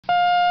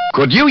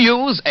Could you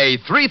use a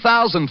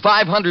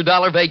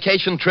 $3,500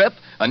 vacation trip,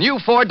 a new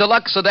Ford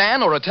Deluxe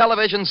sedan, or a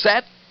television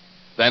set?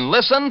 Then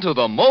listen to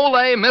the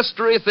Mollé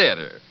Mystery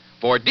Theater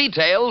for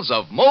details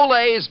of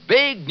Mollé's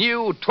big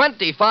new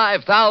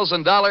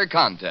 $25,000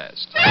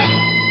 contest.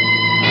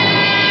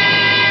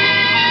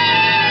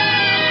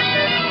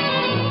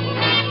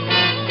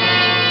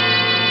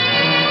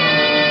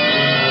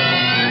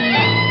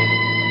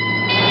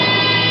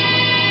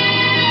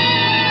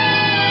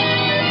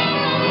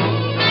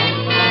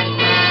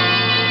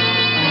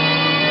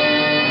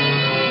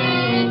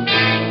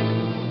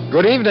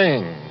 Good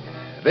evening.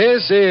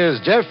 This is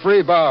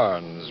Jeffrey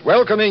Barnes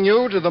welcoming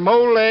you to the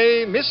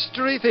Mollé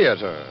Mystery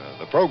Theater,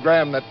 the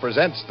program that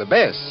presents the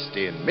best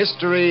in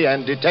mystery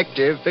and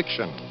detective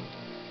fiction.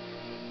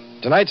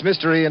 Tonight's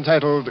mystery,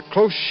 entitled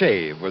Close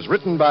Shave, was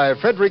written by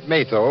Frederick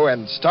Matho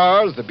and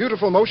stars the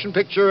beautiful motion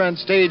picture and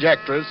stage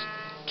actress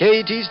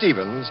K.T.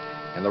 Stevens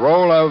in the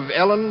role of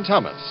Ellen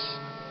Thomas.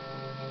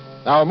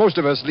 Now, most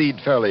of us lead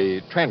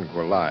fairly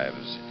tranquil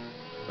lives.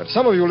 But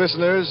some of you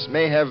listeners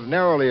may have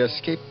narrowly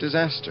escaped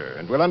disaster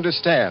and will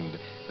understand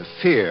the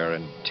fear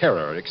and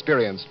terror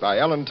experienced by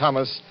Ellen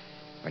Thomas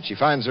when she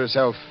finds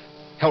herself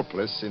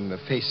helpless in the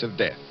face of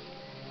death.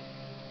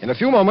 In a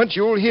few moments,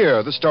 you'll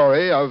hear the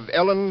story of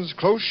Ellen's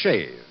close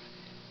shave.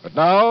 But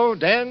now,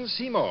 Dan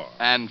Seymour.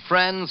 And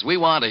friends, we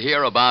want to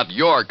hear about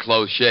your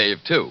close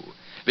shave, too.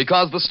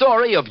 Because the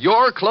story of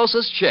your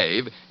closest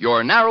shave,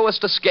 your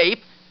narrowest escape,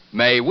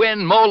 may win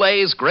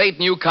Mollé's great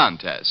new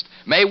contest.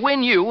 May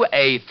win you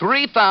a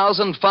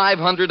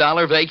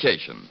 $3,500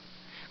 vacation.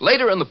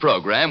 Later in the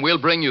program, we'll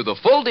bring you the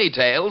full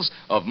details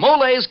of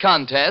Mollé's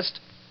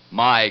contest,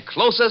 My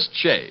Closest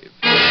Shave.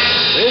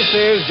 This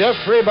is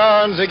Jeffrey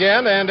Barnes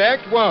again, and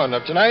Act One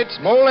of tonight's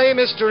Mollé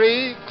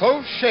mystery,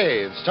 Close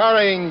Shave,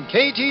 starring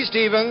K.T.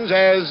 Stevens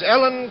as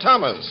Ellen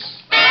Thomas.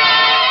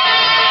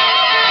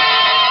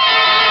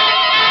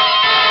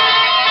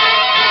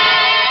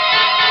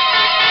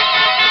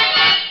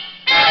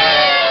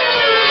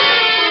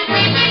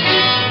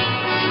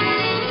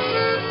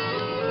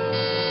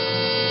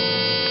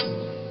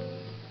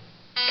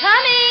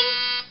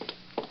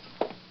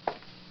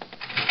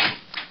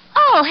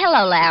 Oh,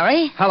 hello,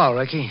 Larry. Hello,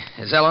 Ricky.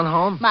 Is Ellen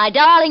home? My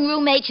darling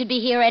roommate should be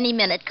here any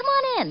minute. Come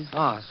on in.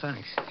 Oh,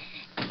 thanks.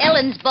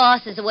 Ellen's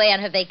boss is away on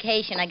her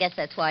vacation. I guess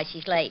that's why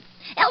she's late.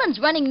 Ellen's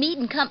running Mead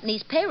and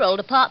Company's payroll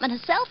department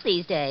herself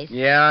these days.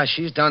 Yeah,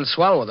 she's done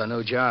swell with her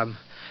new job.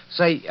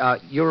 Say,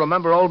 you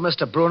remember old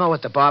Mr. Bruno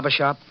at the barber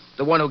shop?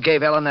 The one who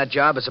gave Ellen that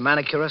job as a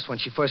manicurist when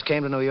she first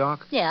came to New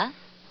York? Yeah?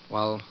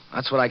 Well,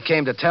 that's what I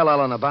came to tell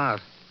Ellen about.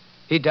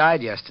 He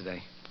died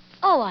yesterday.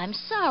 Oh, I'm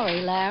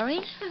sorry,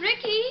 Larry.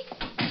 Ricky,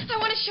 I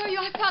want to show you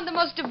I found the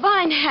most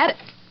divine hat.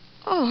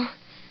 Oh,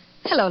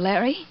 hello,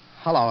 Larry.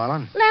 Hello,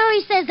 Ellen. Larry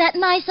says that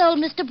nice old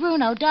Mr.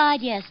 Bruno died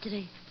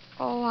yesterday.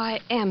 Oh, I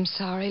am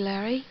sorry,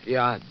 Larry.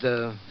 Yeah,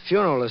 the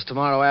funeral is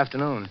tomorrow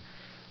afternoon.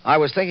 I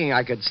was thinking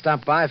I could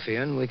stop by for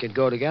you and we could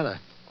go together.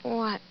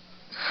 Oh, I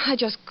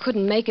just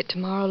couldn't make it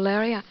tomorrow,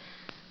 Larry.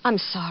 I'm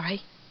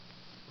sorry.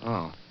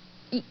 Oh.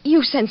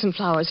 You send some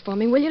flowers for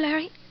me, will you,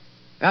 Larry?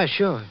 Yeah,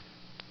 sure.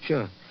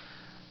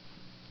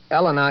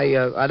 Ellen,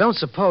 I don't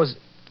suppose...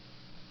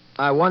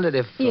 I wondered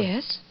if...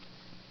 Yes?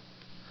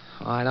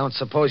 I don't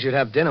suppose you'd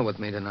have dinner with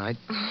me tonight.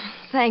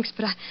 Thanks,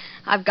 but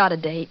I've got a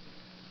date.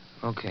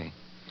 Okay.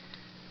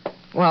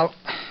 Well,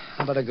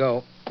 I better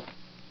go.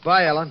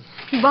 Bye, Ellen.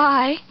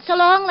 Bye. So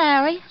long,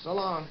 Larry. So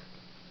long.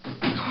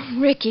 Oh,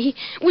 Ricky,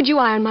 would you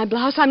iron my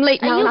blouse? I'm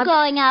late now. Are you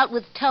going out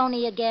with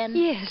Tony again?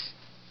 Yes.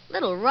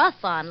 Little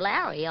rough on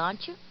Larry,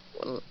 aren't you?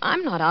 Well,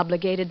 I'm not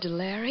obligated to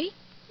Larry.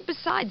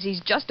 Besides,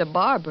 he's just a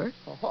barber.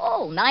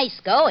 Oh,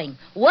 nice going.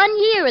 1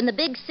 year in the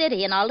big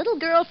city, and our little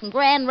girl from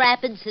Grand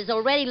Rapids has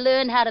already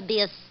learned how to be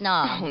a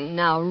snob. Oh,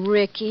 now,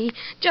 Ricky,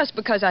 just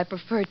because I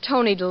prefer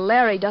Tony to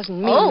Larry doesn't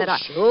mean that I...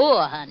 Oh,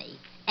 sure, honey.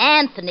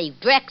 Anthony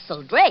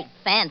Drexel Drake,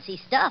 fancy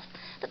stuff.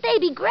 But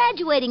baby,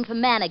 graduating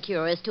from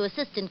manicurist to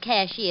assistant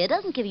cashier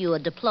doesn't give you a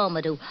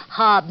diploma to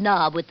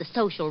hobnob with the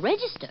social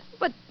register.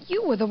 But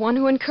you were the one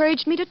who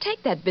encouraged me to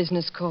take that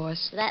business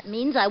course. That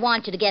means I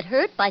want you to get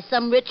hurt by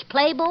some rich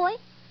playboy?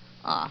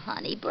 Oh,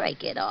 honey,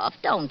 break it off.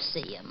 Don't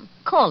see him.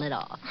 Call it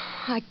off.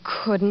 I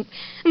couldn't.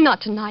 Not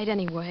tonight,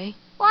 anyway.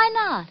 Why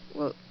not?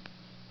 Well,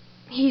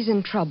 he's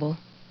in trouble.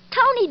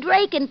 Tony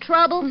Drake in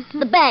trouble?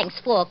 Mm-hmm. The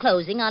bank's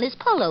foreclosing on his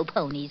polo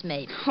ponies,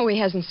 maybe. Oh, he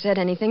hasn't said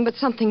anything, but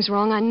something's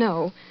wrong, I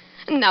know.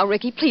 Now,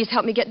 Ricky, please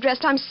help me get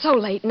dressed. I'm so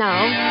late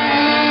now.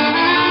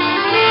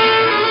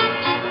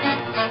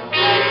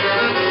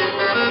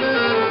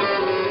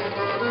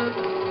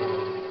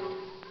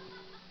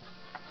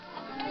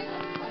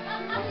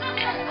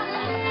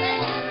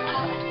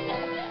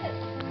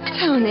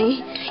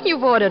 Tony,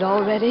 you've ordered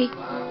already.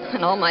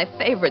 And all my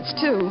favorites,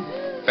 too.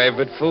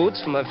 Favorite foods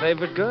for my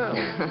favorite girl.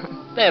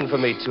 And for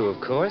me, too,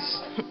 of course.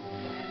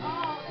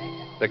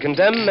 The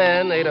condemned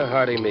man ate a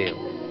hearty meal.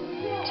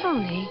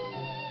 Tony,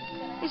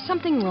 is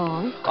something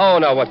wrong? Oh,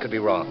 no, what could be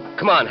wrong?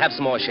 Come on, have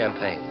some more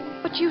champagne.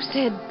 But you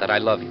said... That I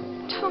love you.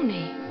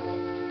 Tony.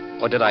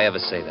 Or did I ever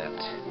say that?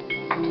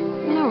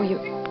 No,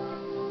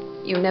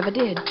 You never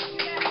did.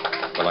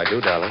 Well, I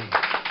do, darling.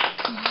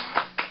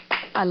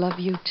 I love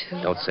you,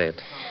 too. Don't say it.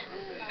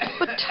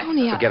 But,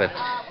 Tony, Forget it.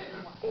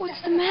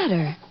 What's the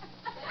matter?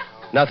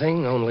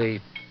 Nothing, only...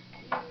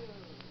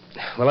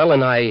 Well,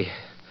 Ellen, I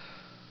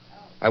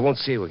won't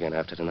see you again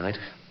after tonight.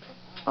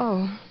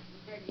 Oh,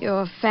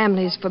 your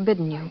family's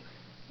forbidden you.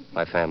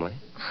 My family?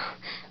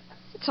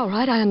 It's all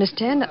right, I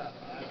understand.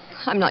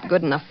 I'm not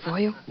good enough for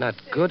you. Not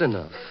good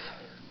enough.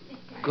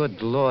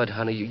 Good Lord,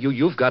 honey,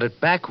 you've got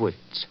it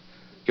backwards.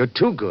 You're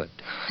too good.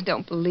 I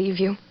don't believe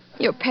you.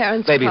 Your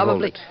parents Baby, probably...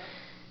 hold it.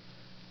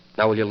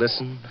 Now, will you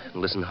listen,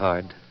 and listen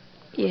hard?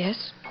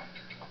 Yes.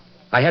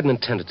 I hadn't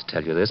intended to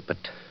tell you this, but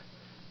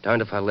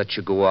darned if I let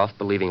you go off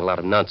believing a lot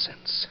of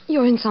nonsense.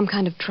 You're in some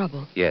kind of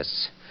trouble.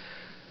 Yes.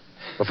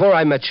 Before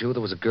I met you,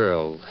 there was a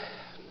girl.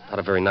 Not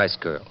a very nice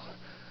girl.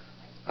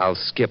 I'll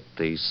skip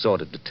the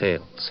sordid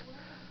details.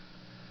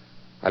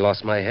 I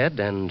lost my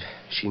head, and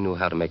she knew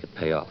how to make it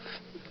pay off.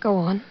 Go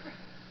on.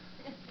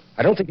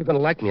 I don't think you're going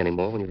to like me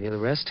anymore when you hear the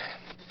rest.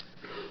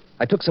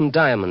 I took some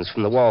diamonds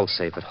from the wall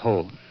safe at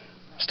home.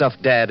 Stuff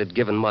Dad had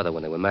given Mother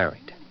when they were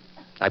married.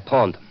 I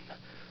pawned them.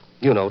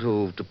 You know,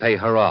 to pay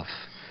her off.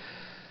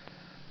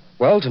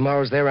 Well,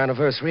 tomorrow's their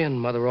anniversary, and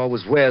Mother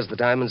always wears the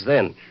diamonds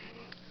then.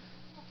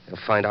 They'll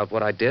find out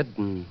what I did,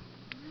 and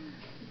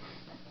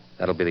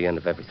that'll be the end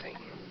of everything.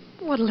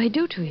 What'll they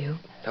do to you?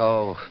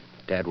 Oh,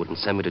 Dad wouldn't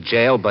send me to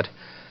jail, but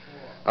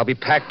I'll be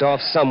packed off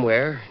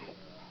somewhere.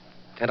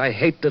 And I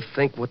hate to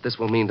think what this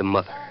will mean to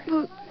Mother.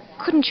 Well,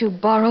 couldn't you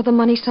borrow the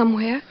money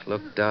somewhere?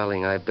 Look,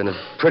 darling, I've been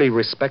a pretty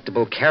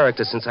respectable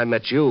character since I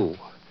met you.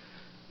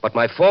 But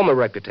my former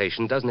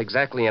reputation doesn't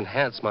exactly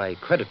enhance my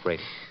credit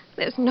rating.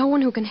 There's no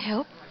one who can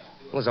help.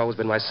 Well, there's always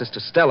been my sister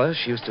Stella.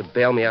 She used to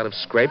bail me out of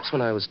scrapes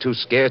when I was too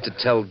scared to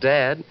tell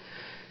Dad.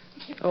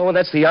 Oh, and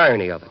that's the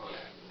irony of it.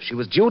 She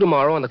was due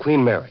tomorrow on the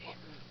Queen Mary.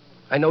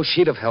 I know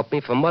she'd have helped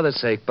me for Mother's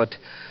sake, but...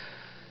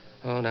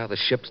 Oh, now the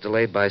ship's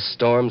delayed by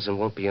storms and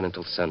won't be in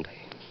until Sunday.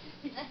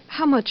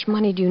 How much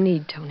money do you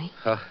need, Tony?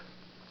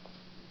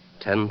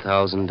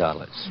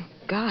 $10,000.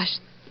 Gosh,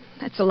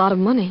 that's a lot of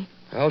money.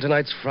 Well,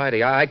 tonight's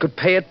Friday. I could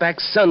pay it back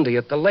Sunday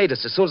at the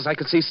latest, as soon as I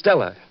could see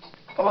Stella.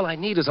 All I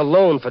need is a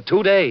loan for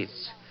 2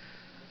 days.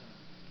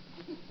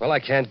 Well,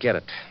 I can't get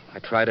it. I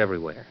tried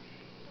everywhere.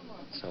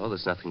 So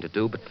there's nothing to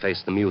do but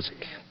face the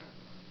music.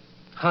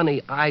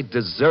 Honey, I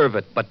deserve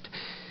it, but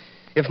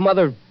if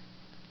Mother...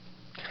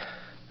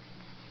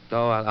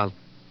 Oh,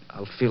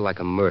 I'll feel like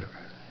a murderer.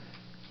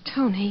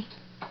 Tony.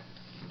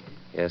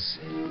 Yes?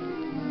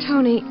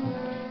 Tony,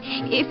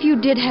 if you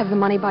did have the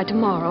money by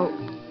tomorrow,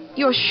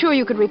 you're sure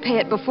you could repay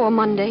it before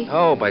Monday?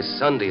 Oh, by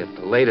Sunday at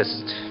the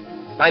latest.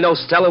 I know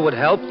Stella would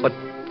help, but...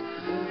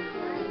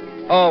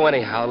 Oh,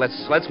 anyhow,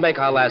 let's make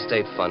our last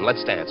date fun.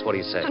 Let's dance. What do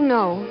you say?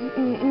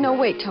 No,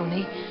 wait,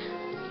 Tony.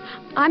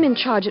 I'm in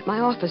charge at my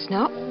office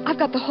now. I've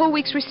got the whole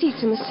week's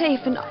receipts in the safe,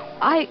 and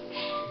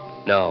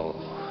No.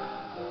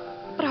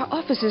 But our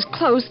office is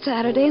closed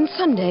Saturday and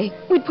Sunday.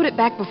 We'd put it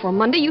back before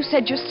Monday. You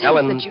said yourself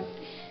Ellen, that you...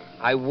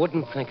 I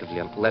wouldn't think of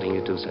letting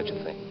you do such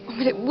a thing. Oh,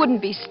 but it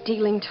wouldn't be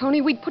stealing,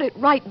 Tony. We'd put it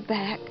right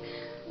back.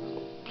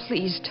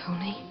 Please,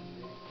 Tony.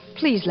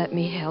 Please let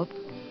me help.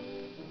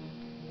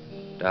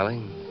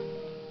 Darling,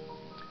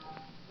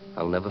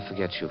 I'll never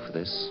forget you for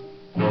this.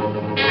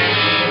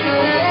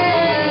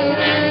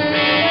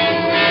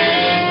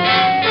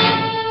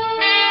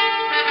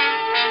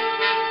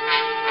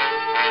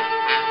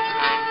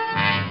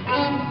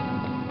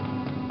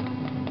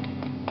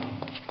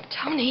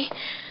 Tony,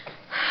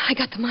 I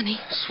got the money.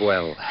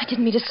 Swell. I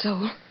didn't mean to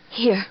so.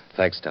 Here.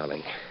 Thanks,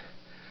 darling.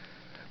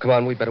 Come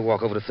on, we'd better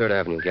walk over to 3rd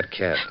Avenue and get a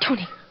cab.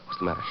 Tony. What's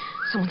the matter?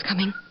 Someone's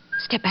coming.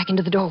 Step back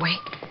into the doorway.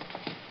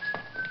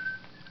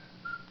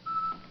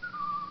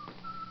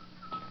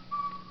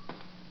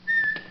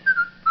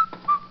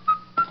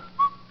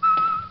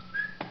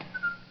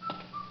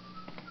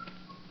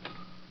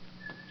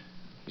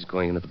 He's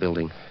going into the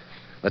building.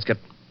 Let's get...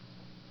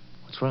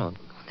 What's wrong?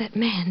 That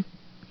man.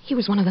 He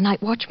was one of the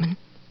night watchmen.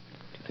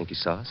 Do you think he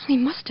saw us? He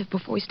must have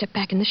before he stepped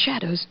back in the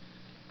shadows.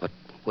 But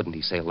wouldn't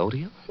he say hello to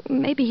you?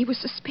 Maybe he was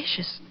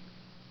suspicious.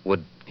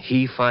 Would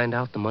he find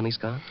out the money's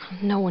gone?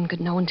 No one could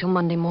know until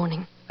Monday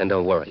morning. Then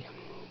don't worry.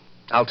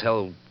 I'll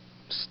tell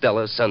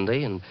Stella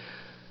Sunday and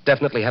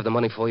definitely have the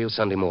money for you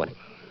Sunday morning.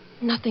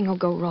 Nothing will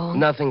go wrong.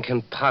 Nothing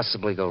can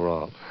possibly go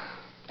wrong.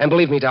 And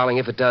believe me, darling,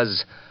 if it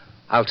does,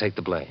 I'll take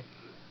the blame.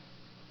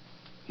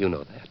 You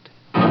know that.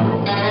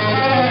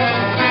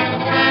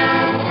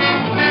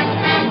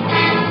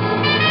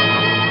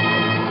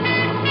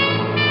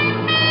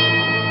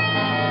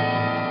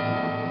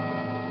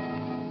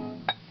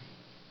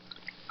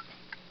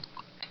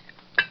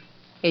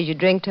 Here's your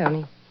drink,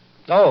 Tony.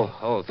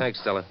 Oh,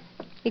 thanks, Stella.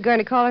 You going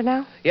to call her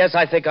now? Yes,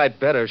 I think I'd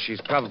better. She's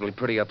probably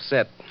pretty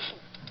upset.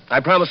 I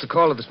promised to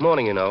call her this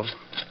morning, you know.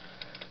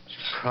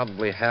 She's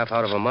probably half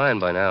out of her mind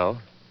by now.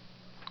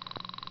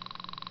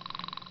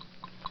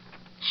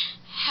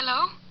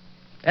 Hello?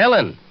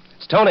 Ellen,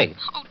 it's Tony.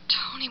 Oh,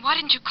 Tony, why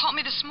didn't you call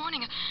me this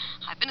morning?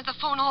 I've been at the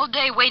phone all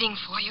day waiting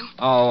for you.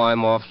 Oh,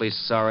 I'm awfully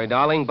sorry,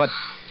 darling, but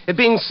It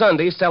being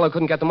Sunday, Stella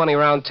couldn't get the money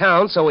around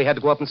town, so we had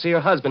to go up and see her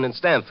husband in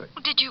Stamford.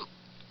 Did you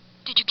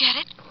get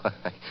it?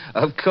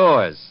 Of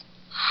course.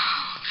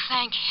 Oh,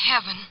 thank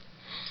heaven.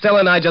 Stella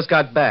and I just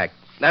got back.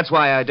 That's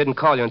why I didn't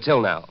call you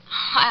until now.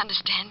 I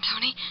understand,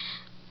 Tony.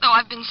 Though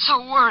I've been so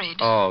worried.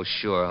 Oh,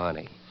 sure,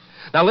 honey.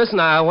 Now, listen,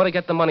 I want to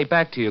get the money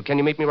back to you. Can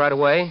you meet me right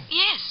away?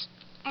 Yes.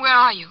 Where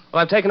are you?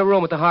 Well, I've taken a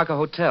room at the Harker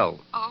Hotel.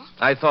 Oh?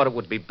 I thought it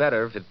would be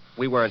better if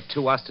we weren't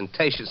too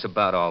ostentatious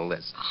about all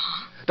this.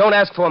 Uh-huh. Don't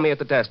ask for me at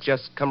the desk.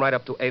 Just come right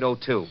up to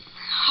 802.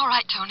 All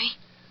right, Tony.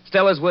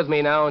 Stella's with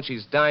me now, and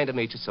she's dying to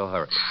meet you, so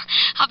hurry.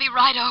 I'll be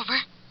right over.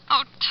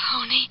 Oh,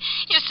 Tony,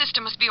 your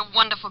sister must be a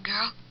wonderful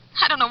girl.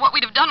 I don't know what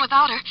we'd have done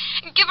without her.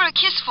 Give her a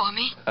kiss for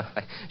me.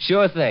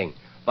 Sure thing.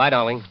 Bye,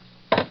 darling.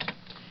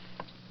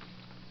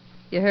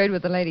 You heard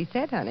what the lady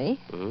said, honey.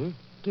 Hmm?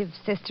 Give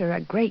sister a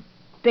great,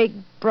 big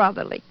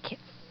brotherly kiss.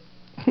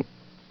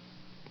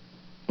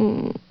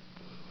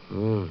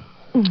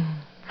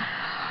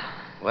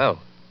 Well,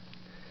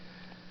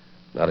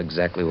 not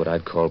exactly what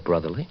I'd call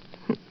brotherly.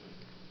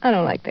 I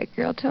don't like that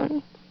girl,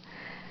 Tony.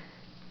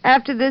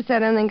 After this, I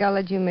don't think I'll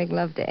let you make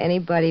love to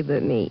anybody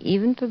but me,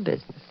 even for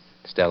business.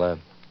 Stella,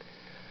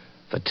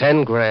 for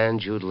 10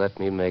 grand, you'd let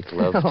me make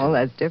love to... Oh,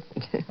 that's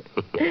different.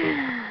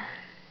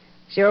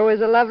 Sure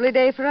was a lovely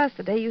day for us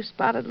the day you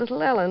spotted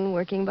little Ellen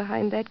working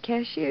behind that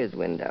cashier's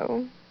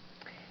window.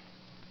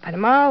 By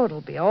tomorrow, it'll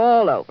be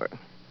all over.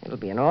 It'll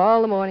be in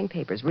all the morning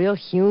papers. Real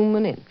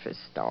human interest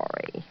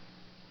story.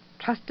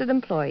 Trusted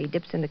employee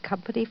dips into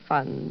company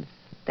funds,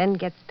 then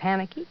gets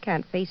panicky,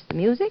 can't face the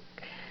music.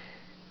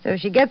 So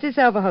she gets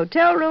herself a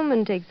hotel room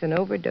and takes an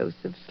overdose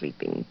of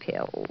sleeping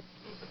pills.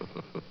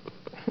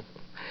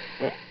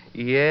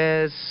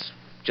 Yes,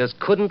 just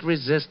couldn't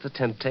resist the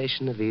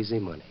temptation of easy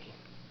money.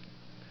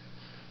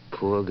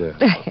 Poor girl.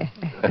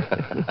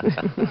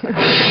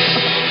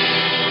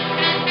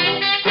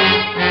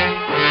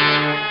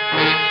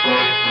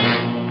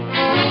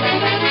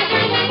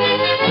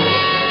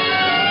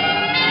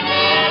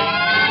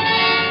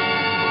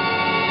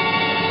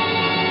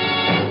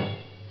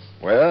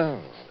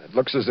 Well, it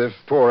looks as if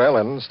poor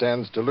Ellen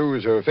stands to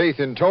lose her faith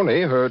in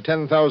Tony, her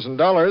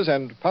 $10,000,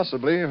 and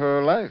possibly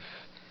her life.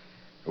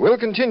 We'll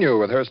continue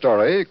with her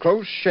story,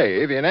 Close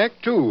Shave, in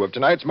Act 2 of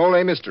tonight's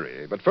Mollé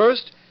Mystery. But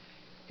first,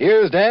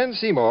 here's Dan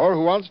Seymour,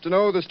 who wants to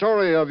know the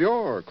story of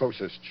your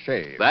closest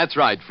shave. That's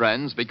right,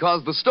 friends,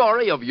 because the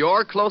story of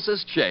your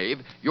closest shave,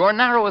 your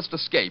narrowest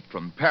escape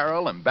from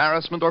peril,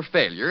 embarrassment, or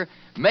failure,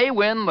 may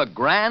win the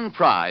grand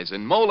prize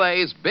in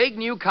Mollé's big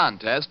new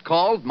contest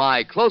called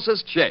My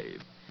Closest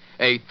Shave.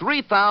 A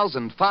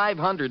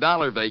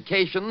 $3,500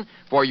 vacation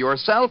for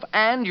yourself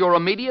and your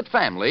immediate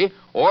family,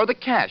 or the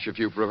cash if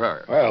you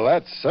prefer. Well,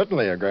 that's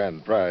certainly a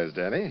grand prize,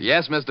 Danny.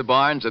 Yes, Mr.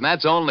 Barnes, and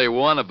that's only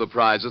one of the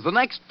prizes. The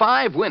next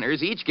 5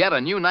 winners each get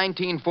a new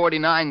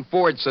 1949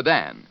 Ford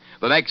sedan.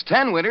 The next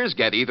 10 winners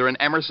get either an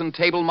Emerson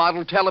table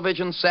model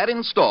television set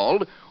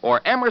installed or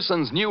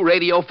Emerson's new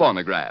radio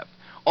phonograph.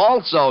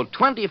 Also,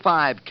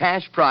 25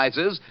 cash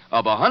prizes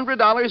of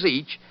 $100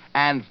 each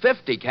and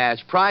 50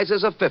 cash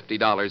prizes of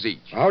 $50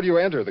 each. How do you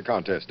enter the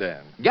contest,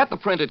 Dan? Get the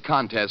printed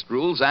contest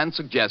rules and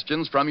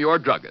suggestions from your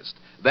druggist.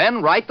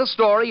 Then write the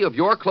story of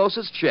your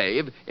closest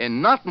shave in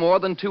not more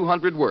than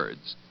 200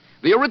 words.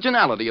 The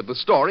originality of the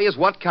story is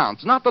what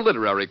counts, not the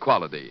literary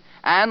quality,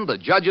 and the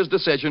judge's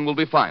decision will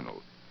be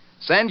final.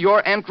 Send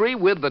your entry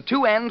with the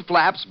 2 end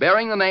flaps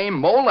bearing the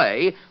name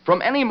Mollé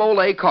from any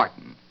Mollé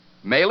carton.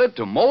 Mail it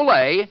to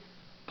Mollé,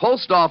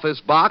 Post Office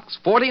Box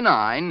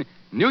 49,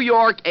 New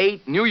York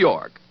 8, New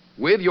York,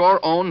 with your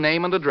own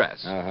name and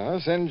address.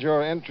 Send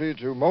your entry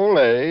to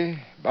Mollé,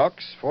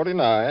 Box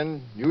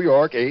 49, New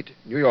York 8,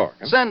 New York.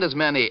 Send as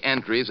many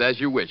entries as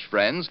you wish,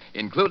 friends,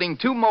 including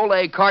 2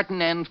 Mollé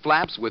carton end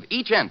flaps with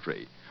each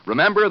entry.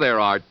 Remember, there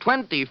are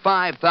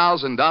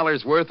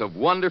 $25,000 worth of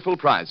wonderful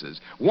prizes,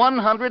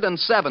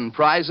 107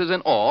 prizes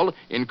in all,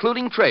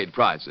 including trade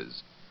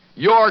prizes.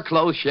 Your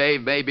close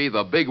shave may be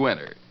the big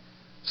winner.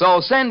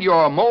 So send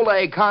your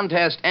Mollé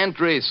contest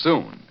entries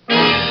soon.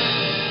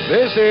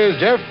 This is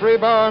Jeffrey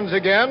Barnes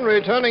again,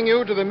 returning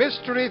you to the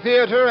Mystery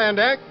Theater and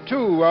Act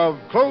 2 of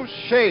Close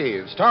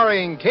Shave,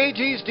 starring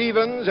K.G.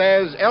 Stevens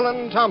as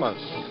Ellen Thomas.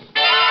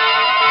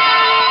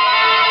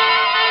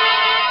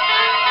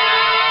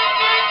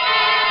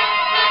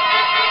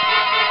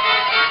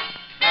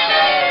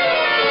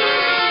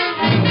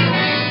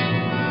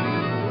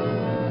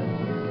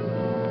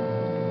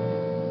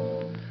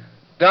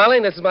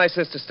 Darling, this is my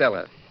sister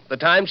Stella. The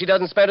time she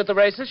doesn't spend at the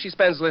races, she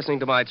spends listening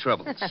to my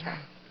troubles.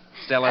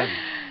 Stella,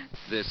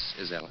 this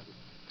is Ellen.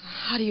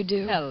 How do you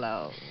do?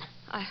 Hello.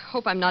 I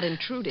hope I'm not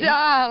intruding.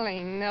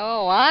 Darling,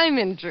 no, I'm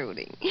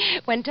intruding.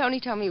 When Tony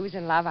told me he was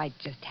in love, I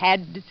just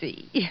had to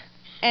see.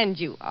 And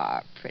you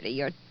are pretty.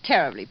 You're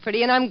terribly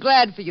pretty, and I'm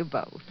glad for you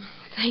both.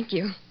 Thank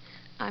you.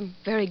 I'm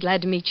very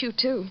glad to meet you,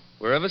 too.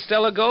 Wherever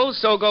Stella goes,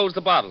 so goes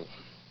the bottle.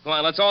 Come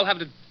on, let's all have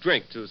a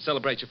drink to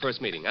celebrate your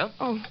first meeting, huh?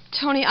 Oh,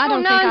 Tony, I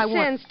don't think I want...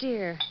 nonsense,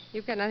 dear.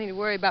 You've got nothing to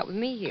worry about with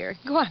me here.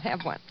 Go on,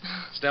 have one.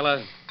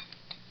 Stella,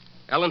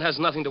 Ellen has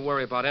nothing to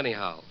worry about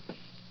anyhow.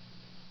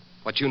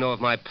 What you know of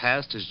my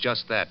past is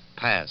just that,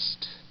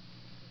 past.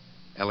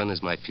 Ellen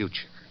is my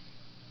future.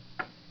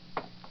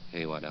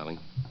 Here you are, darling.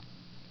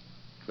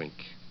 Drink.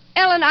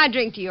 Ellen, I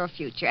drink to your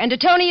future, and to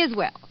Tony as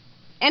well.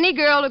 Any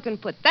girl who can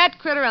put that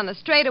critter on the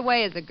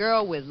straightaway is a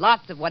girl with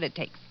lots of what it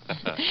takes.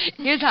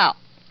 Here's how.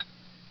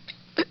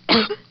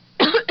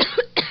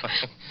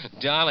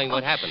 Darling,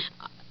 what happened?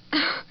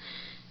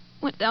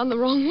 Went down the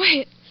wrong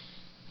way. It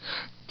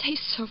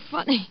tastes so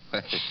funny.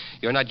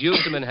 You're not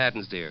used to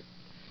Manhattans, dear.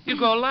 You'd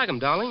grow to like them,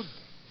 darling.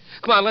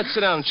 Come on, let's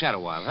sit down and chat a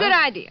while, huh? Good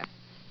idea.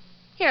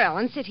 Here,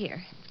 Ellen, sit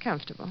here. It's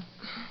comfortable.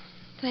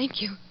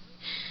 Thank you.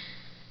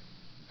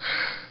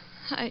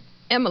 I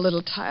am a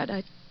little tired.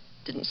 I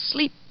didn't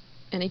sleep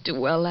any too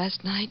well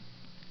last night.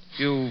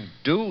 You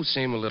do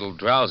seem a little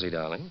drowsy,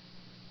 darling.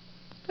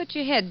 Put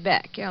your head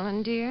back,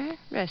 Ellen, dear.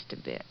 Rest a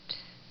bit.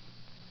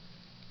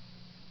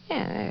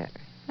 Yeah, there.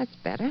 That's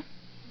better.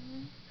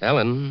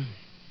 Ellen,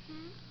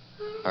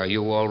 are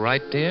you all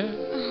right, dear?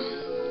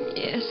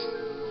 Yes.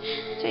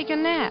 Take a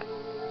nap,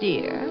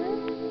 dear.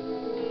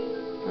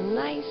 A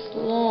nice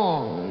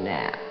long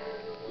nap.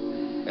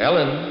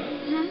 Ellen?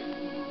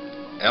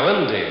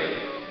 Ellen, dear.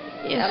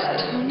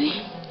 Yes,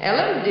 Tony.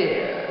 Ellen,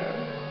 dear.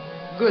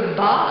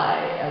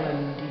 Goodbye,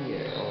 Ellen,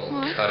 dear.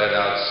 Oh, cut it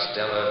out,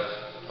 Stella.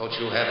 Don't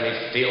you have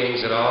any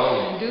feelings at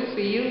all? I do for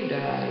you,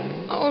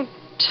 darling. Oh,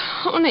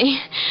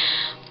 Tony.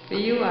 For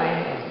you, I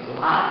have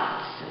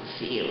lots of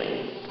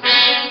feelings.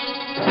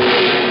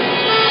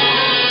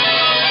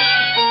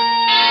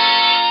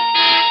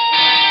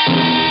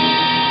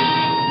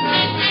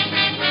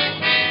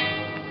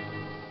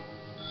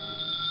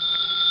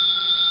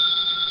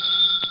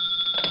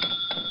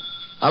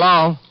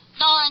 Hello?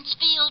 Lawrence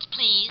Fields,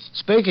 please.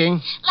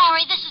 Speaking.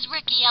 Larry, this is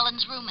Ricky,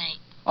 Ellen's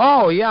roommate.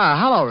 Oh, yeah.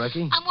 Hello,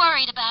 Ricky. I'm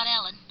worried about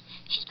Ellen.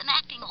 She's been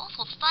acting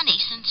awful funny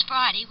since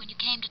Friday when you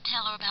came to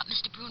tell her about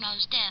Mr.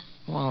 Bruno's death.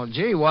 Well,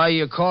 gee, why are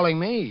you calling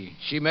me?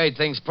 She made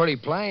things pretty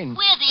plain.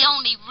 We're the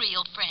only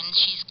real friends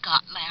she's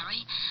got,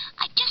 Larry.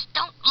 I just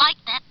don't like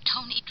that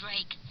Tony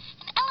Drake.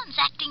 And Ellen's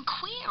acting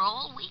queer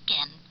all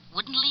weekend.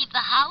 Wouldn't leave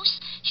the house.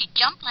 She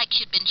jumped like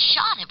she'd been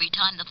shot every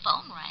time the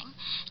phone rang.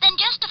 Then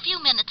just a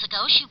few minutes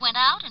ago, she went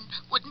out and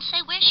wouldn't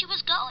say where she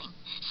was going.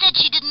 Said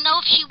she didn't know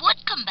if she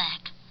would come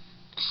back.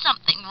 There's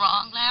something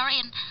wrong, Larry,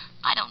 and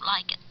I don't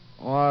like it.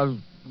 Well,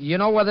 you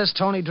know where this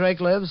Tony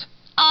Drake lives?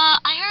 I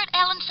heard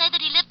Ellen say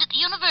that he lived at the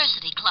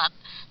University Club,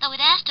 though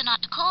he'd asked her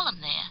not to call him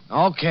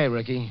there. Okay,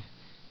 Ricky.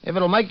 If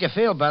it'll make you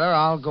feel better,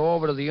 I'll go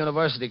over to the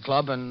University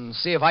Club and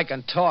see if I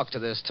can talk to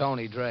this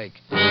Tony Drake.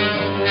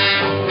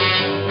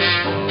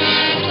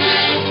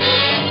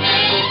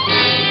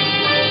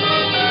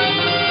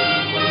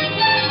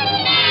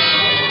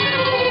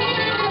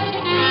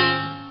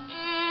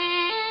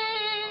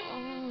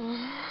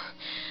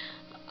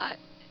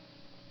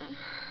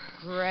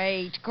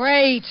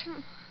 Great.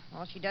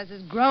 All she does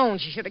is groan.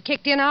 She should have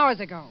kicked in hours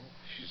ago.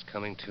 She's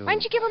coming to. Why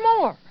didn't you give her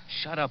more?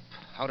 Shut up.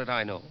 How did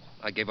I know?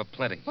 I gave her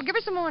plenty. Well, give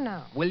her some more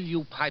now. Will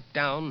you pipe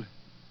down?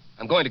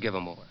 I'm going to give her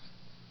more.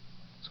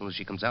 As soon as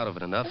she comes out of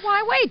it enough. Well,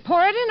 why wait?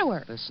 Pour it into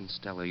her. Listen,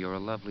 Stella, you're a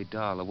lovely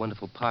doll, a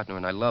wonderful partner,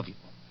 and I love you.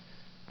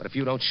 But if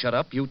you don't shut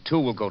up, you too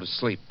will go to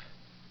sleep.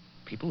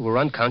 People who are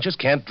unconscious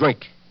can't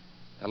drink.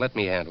 Now let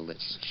me handle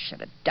this. She should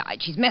have died.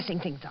 She's messing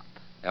things up.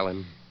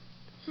 Ellen.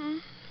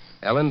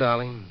 Ellen,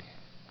 darling.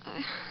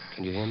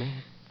 Can you hear me?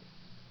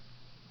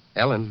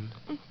 Ellen.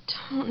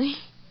 Tony.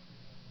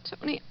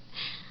 Tony,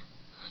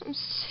 I'm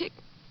sick.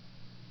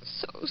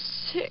 So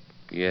sick.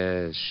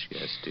 Yes,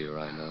 dear,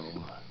 I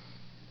know.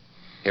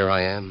 Here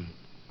I am.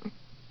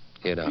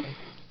 Here, darling.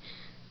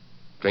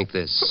 Drink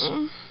this.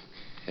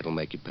 It'll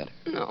make you better.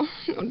 No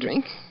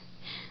drink.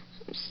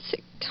 I'm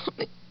sick,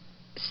 Tony.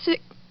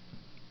 Sick.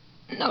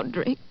 No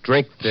drink.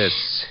 Drink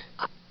this.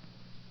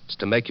 It's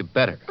to make you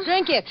better.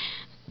 Drink it.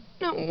 I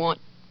don't want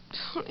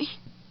Tony.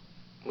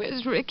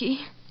 Where's Ricky?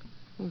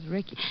 Who's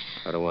Ricky?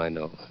 How do I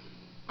know?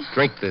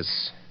 Drink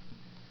this.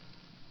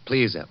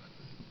 Please, Ellen.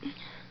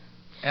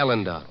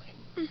 Ellen, darling.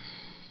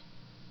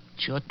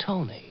 It's your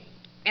Tony.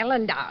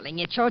 Ellen, darling,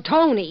 it's your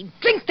Tony.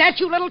 Drink that,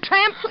 you little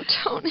tramp. Oh,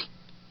 Tony.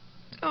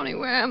 Tony,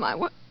 where am I?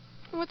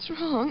 What's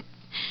wrong?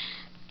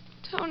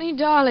 Tony,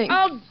 darling.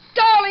 Oh,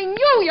 darling,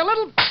 you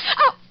little...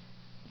 Oh!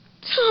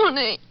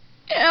 Tony,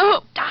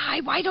 help. Die.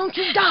 Why don't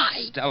you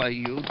die? Stella,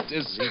 you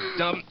dizzy,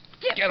 dumb.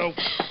 Get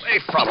away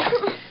from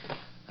her.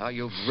 Now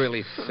you've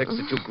really fixed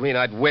it, you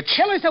green-eyed witch.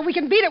 Kill her so we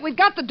can beat it. We've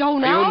got the dough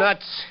now. Are you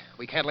nuts?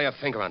 We can't lay a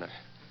finger on her.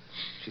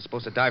 She's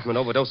supposed to die from an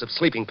overdose of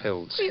sleeping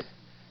pills.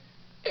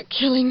 You're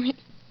killing me.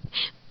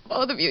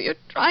 Both of you, you're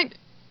trying to...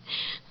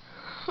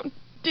 Oh,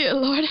 dear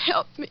Lord,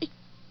 help me.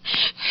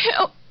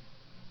 Help.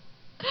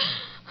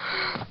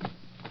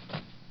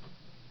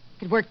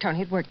 It worked,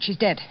 Tony. It worked. She's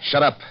dead.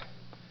 Shut up.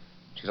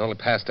 She's only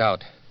passed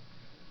out.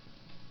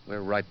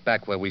 We're right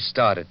back where we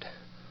started.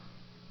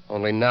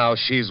 Only now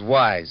she's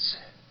wise.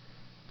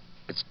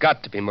 It's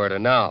got to be murder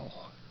now.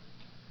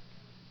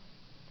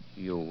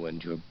 You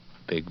and your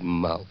big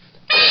mouth.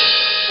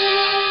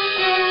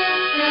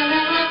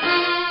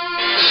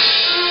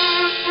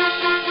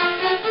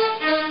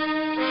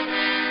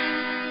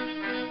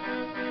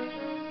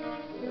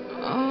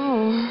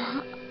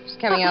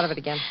 coming out of it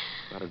again.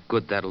 A lot of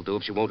good that'll do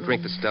if she won't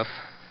drink the stuff.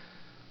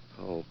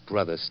 Oh,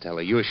 brother,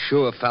 Stella, you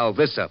sure fouled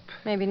this up.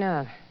 Maybe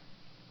not.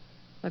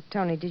 Look,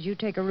 Tony, did you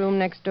take a room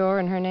next door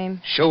in her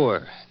name?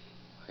 Sure.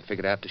 I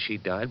figured after she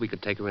died, we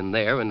could take her in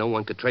there and no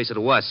one could trace her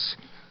to us.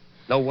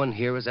 No one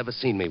here has ever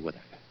seen me with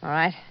her. All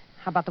right.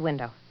 How about the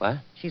window? What?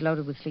 She's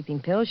loaded with sleeping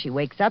pills. She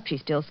wakes up.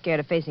 She's still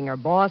scared of facing her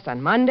boss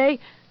on Monday,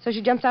 so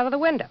she jumps out of the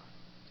window.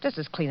 Just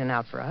as cleaning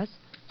out for us.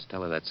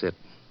 Stella, that's it.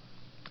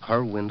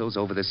 Her window's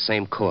over this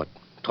same court.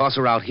 Toss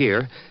her out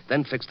here,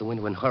 then fix the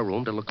window in her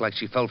room to look like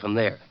she fell from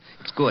there.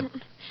 It's good.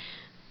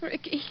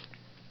 Ricky.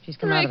 She's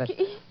come out of it.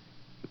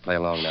 You play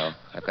along now.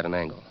 I've got an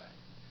angle.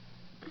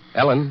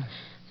 Ellen?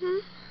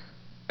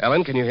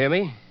 Ellen, can you hear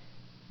me?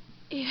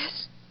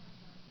 Yes.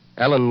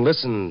 Ellen,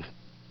 listen.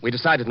 We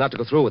decided not to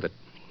go through with it.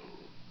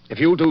 If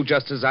you'll do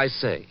just as I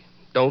say,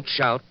 don't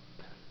shout,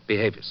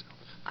 behave yourself.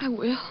 I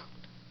will.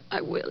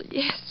 I will,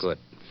 yes. Good.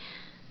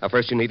 Now,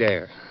 first you need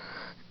air.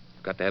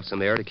 You've got to have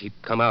some air to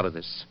come out of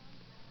this.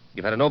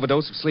 You've had an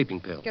overdose of sleeping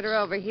pills. Get her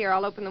over here.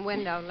 I'll open the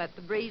window and let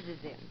the breezes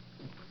in.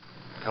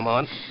 Come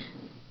on.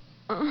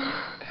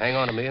 Hang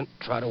on a minute.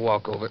 Try to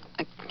walk over.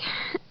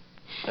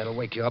 That'll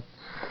wake you up.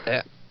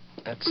 There.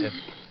 That's it.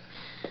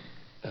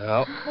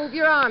 Now. Move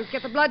your arms.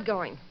 Get the blood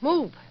going.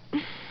 Move.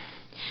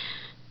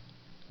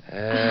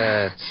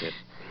 That's it.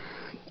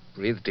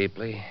 Breathe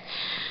deeply.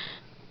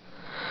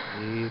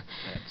 Breathe.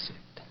 That's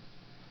it.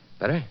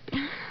 Better?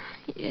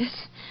 Yes.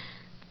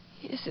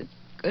 Yes, it's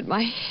good.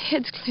 My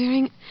head's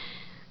clearing.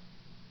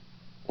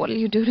 What'll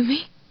you do to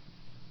me?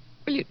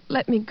 Will you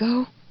let me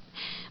go?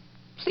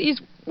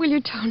 Please, will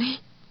you, Tony?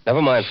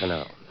 Never mind for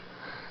now.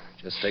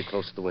 Just stay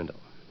close to the window.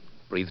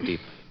 Breathe deeply.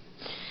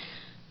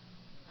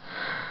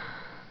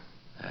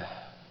 You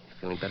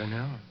feeling better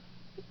now?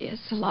 Yes,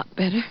 a lot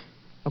better.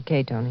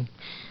 Okay, Tony.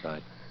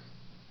 Right.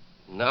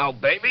 Now,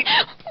 baby.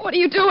 What are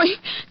you doing?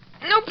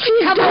 No,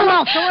 please Come don't.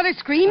 on, don't let her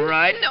scream.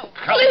 Right. No,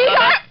 Come please.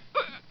 on.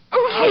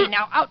 Okay,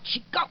 now out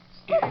she goes.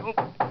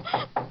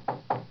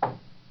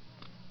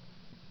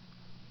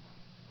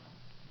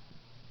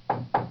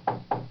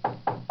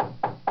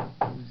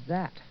 Who's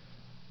that?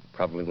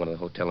 Probably one of the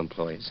hotel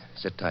employees.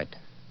 Sit tight.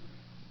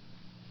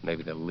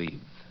 Maybe they'll leave.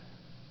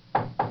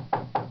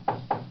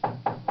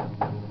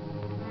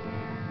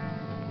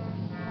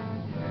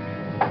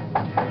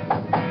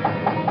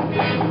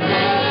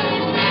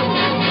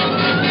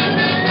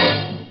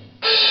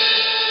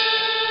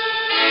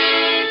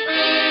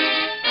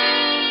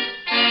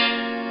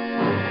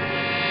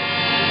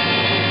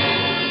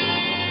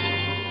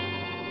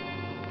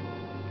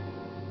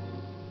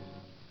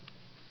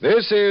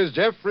 This is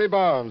Jeffrey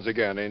Barnes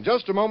again. In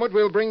just a moment,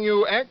 we'll bring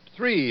you Act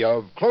 3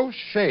 of Close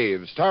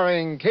Shave,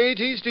 starring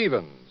K.T.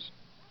 Stevens.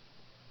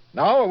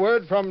 Now, a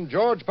word from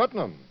George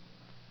Putnam.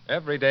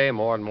 Every day,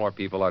 more and more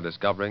people are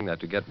discovering that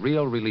to get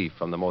real relief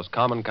from the most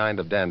common kind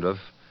of dandruff,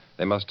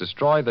 they must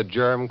destroy the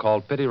germ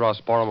called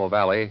Pityrosporum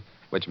ovale,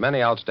 which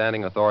many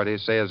outstanding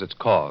authorities say is its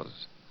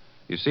cause.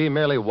 You see,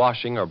 merely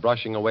washing or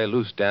brushing away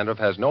loose dandruff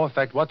has no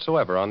effect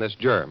whatsoever on this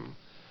germ.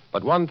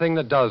 But one thing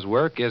that does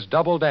work is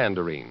double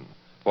danderine.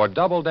 For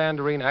double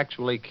danderine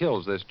actually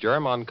kills this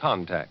germ on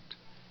contact.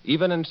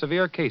 Even in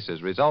severe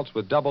cases, results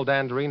with double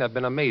danderine have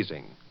been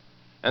amazing.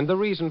 And the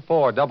reason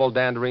for double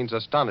danderine's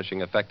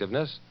astonishing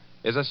effectiveness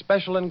is a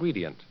special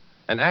ingredient,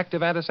 an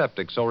active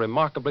antiseptic so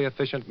remarkably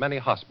efficient many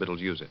hospitals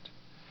use it.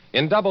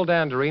 In double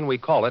danderine, we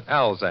call it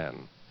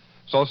Alzan.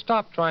 So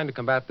stop trying to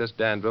combat this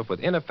dandruff with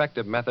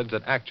ineffective methods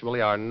that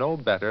actually are no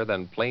better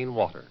than plain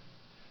water.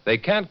 They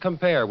can't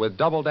compare with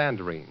double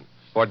danderine,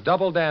 for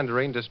double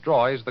danderine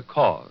destroys the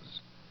cause.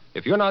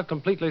 If you're not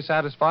completely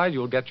satisfied,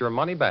 you'll get your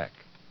money back.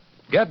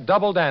 Get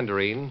double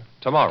danderine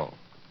tomorrow.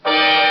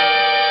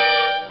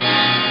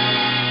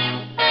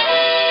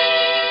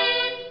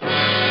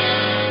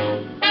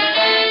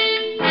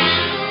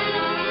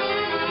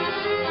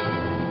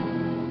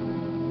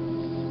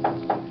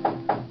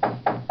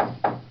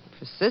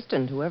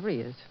 Persistent, whoever he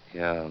is.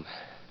 Yeah.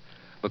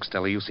 Look,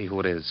 Stella, you see who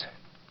it is.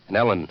 And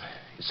Ellen,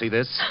 you see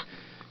this?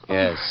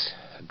 Yes,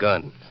 a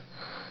gun.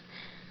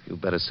 You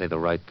better say the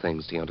right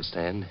things, do you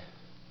understand?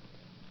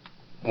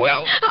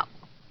 Well? Oh,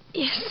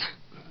 yes.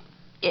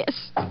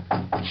 Yes.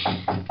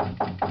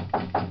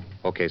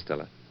 Okay,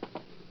 Stella.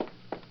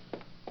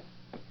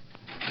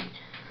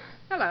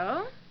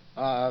 Hello.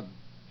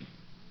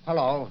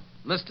 Hello.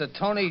 Mr.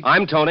 Tony.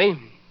 I'm Tony.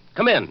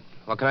 Come in.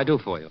 What can I do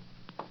for you?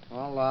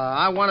 Well,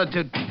 I wanted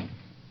to.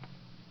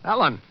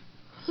 Ellen.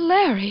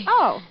 Larry.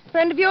 Oh,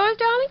 friend of yours,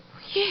 darling?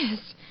 Yes.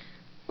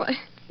 Why,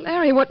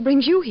 Larry, what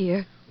brings you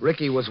here?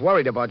 Ricky was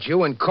worried about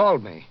you and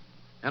called me.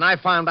 And I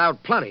found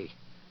out plenty.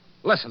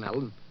 Listen,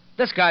 Ellen,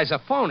 this guy's a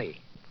phony.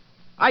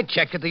 I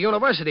checked at the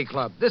university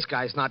club. This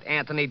guy's not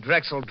Anthony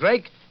Drexel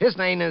Drake. His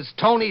name is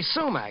Tony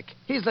Sumac.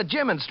 He's the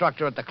gym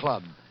instructor at the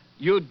club.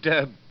 You'd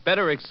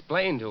better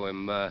explain to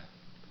him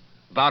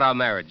about our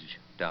marriage,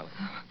 darling.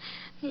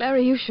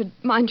 Larry, you should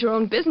mind your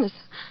own business.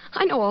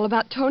 I know all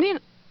about Tony, and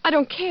I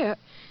don't care.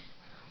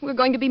 We're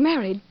going to be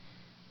married.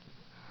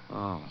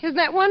 Oh. Isn't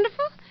that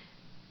wonderful?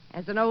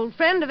 As an old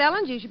friend of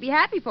Ellen's, you should be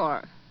happy for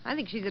her. I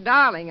think she's a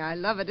darling. I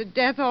love her to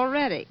death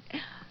already.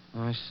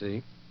 I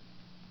see.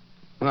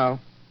 Well,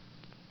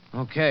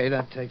 okay,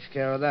 that takes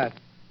care of that.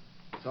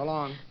 So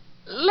long.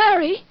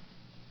 Larry,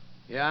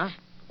 Yeah?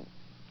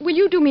 will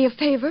you do me a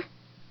favor?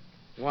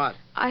 What?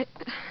 I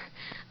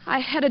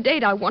had a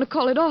date. I want to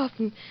call it off,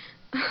 and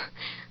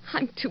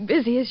I'm too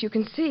busy, as you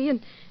can see, and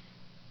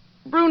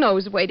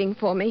Bruno's waiting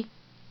for me.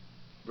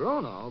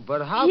 Bruno?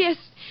 But how... Yes,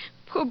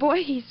 poor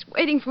boy, he's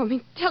waiting for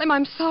me. Tell him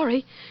I'm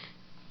sorry.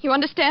 You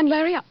understand,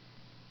 Larry?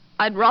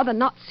 I'd rather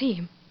not see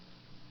him.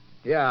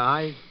 Yeah,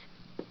 I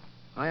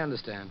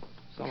understand.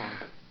 So long.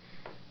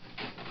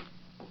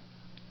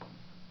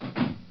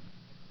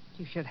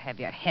 You should have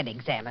your head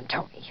examined,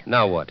 Tony.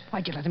 Now what?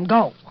 Why'd you let him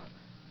go?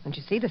 Don't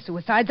you see, the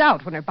suicide's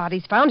out. When her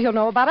body's found, he'll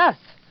know about us.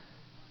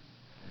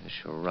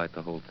 Sure right,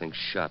 the whole thing's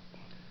shut.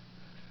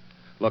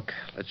 Look,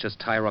 let's just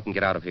tie her up and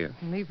get out of here.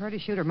 And leave her to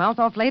shoot her mouth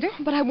off later?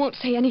 But I won't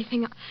say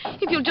anything.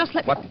 If you'll just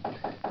let... What?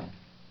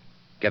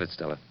 Get it,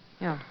 Stella.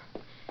 Yeah.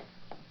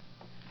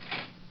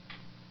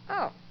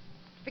 Oh,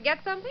 forget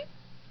something?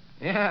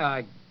 Yeah,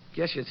 I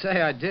guess you'd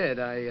say I did.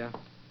 I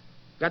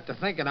got to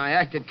thinking I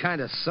acted kind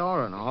of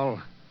sore and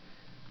all.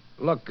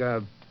 Look,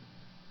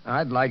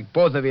 I'd like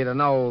both of you to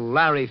know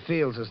Larry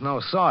Fields is no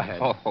sawhead.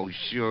 Oh,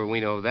 sure, we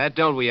know that,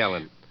 don't we,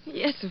 Ellen?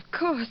 Yes, of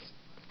course.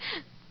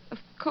 Of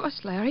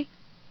course, Larry.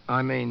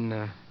 I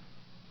mean,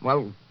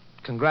 well,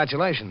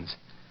 congratulations.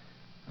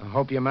 I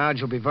hope your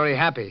marriage will be very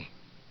happy.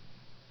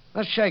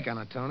 Let's shake on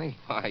it, Tony.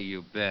 Why,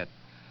 you bet.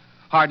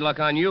 Hard luck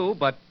on you,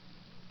 but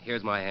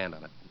here's my hand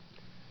on it.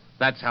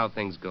 That's how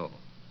things go.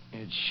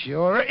 It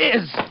sure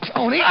is,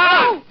 Tony.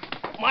 Ow!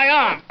 My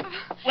arm!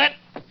 Let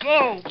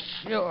go!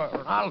 Sure,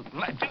 I'll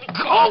let you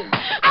go.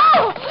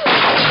 Ow!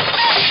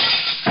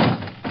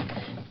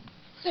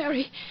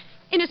 Larry,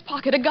 in his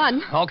pocket, a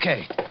gun.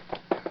 Okay.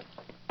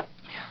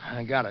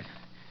 I got it.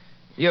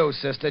 You,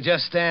 sister,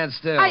 just stand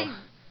still.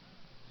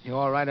 You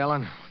all right,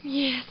 Ellen?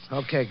 Yes.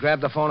 Okay,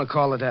 grab the phone and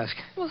call the desk.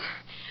 Well,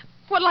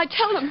 what'll I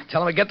tell him?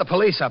 Tell them to get the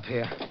police up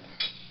here.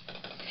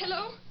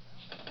 Hello?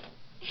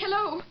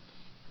 Hello?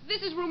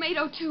 This is room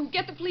 802.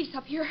 Get the police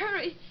up here.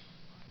 Hurry.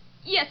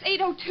 Yes,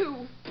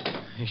 802.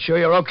 You sure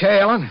you're okay,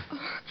 Ellen? Oh,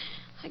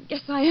 I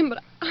guess I am, but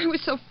I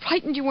was so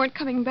frightened you weren't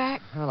coming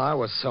back. Well, I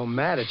was so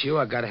mad at you,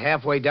 I got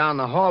halfway down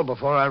the hall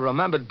before I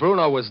remembered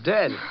Bruno was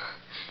dead.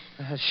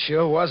 That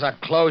sure was a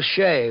close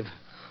shave.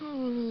 Oh,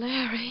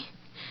 Larry.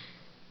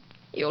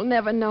 You'll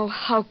never know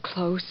how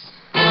close.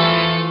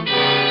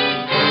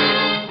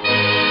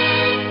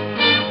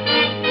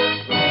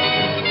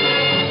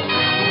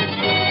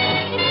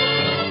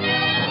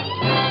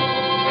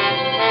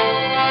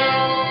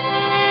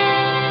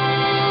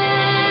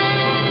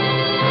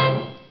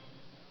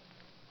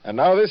 And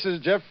now this is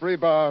Jeffrey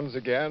Barnes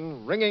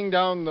again, ringing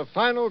down the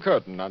final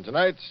curtain on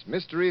tonight's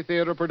Mystery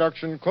Theater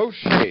production, Close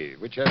Shave,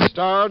 which has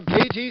starred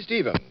K.T.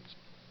 Stevens.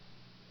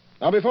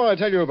 Now, before I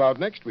tell you about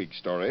next week's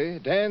story,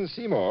 Dan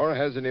Seymour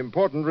has an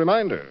important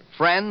reminder.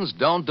 Friends,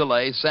 don't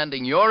delay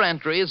sending your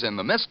entries in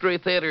the Mystery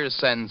Theater's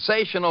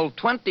sensational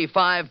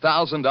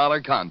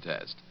 $25,000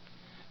 contest.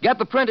 Get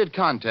the printed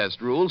contest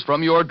rules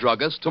from your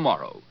druggist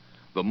tomorrow.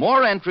 The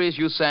more entries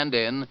you send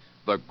in,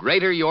 the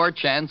greater your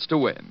chance to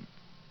win.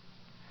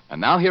 And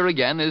now here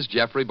again is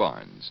Jeffrey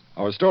Barnes.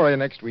 Our story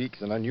next week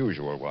is an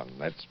unusual one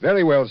that's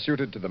very well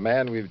suited to the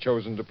man we've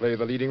chosen to play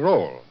the leading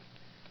role.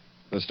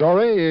 The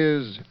story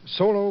is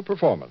Solo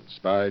Performance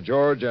by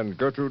George and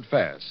Gertrude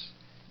Fass.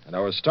 And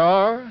our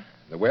star,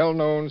 the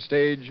well-known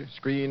stage,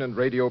 screen, and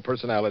radio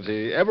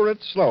personality,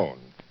 Everett Sloane,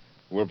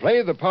 who will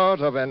play the part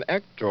of an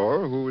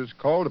actor who is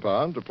called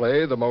upon to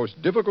play the most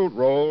difficult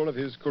role of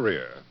his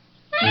career.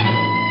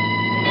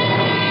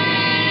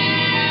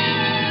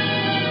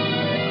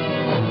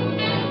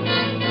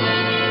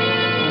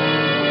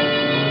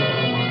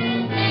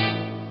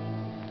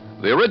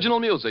 The original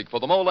music for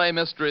the Mollé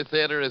Mystery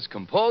Theater is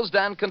composed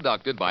and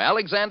conducted by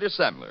Alexander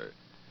Semler.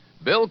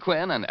 Bill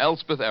Quinn and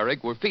Elspeth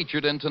Eric were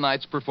featured in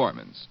tonight's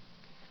performance.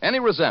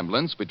 Any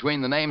resemblance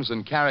between the names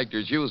and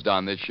characters used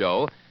on this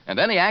show and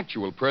any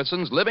actual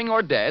persons, living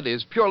or dead,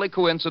 is purely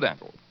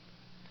coincidental.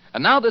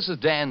 And now this is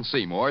Dan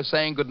Seymour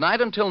saying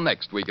goodnight until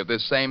next week at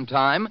this same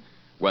time,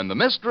 when the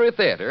Mystery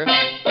Theater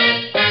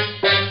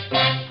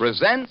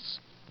presents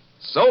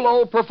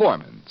Solo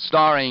Performance,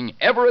 starring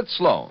Everett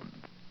Sloane.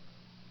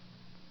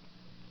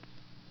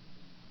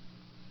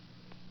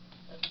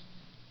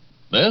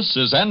 This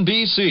is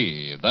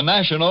NBC, the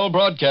national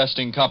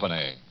broadcasting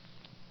company.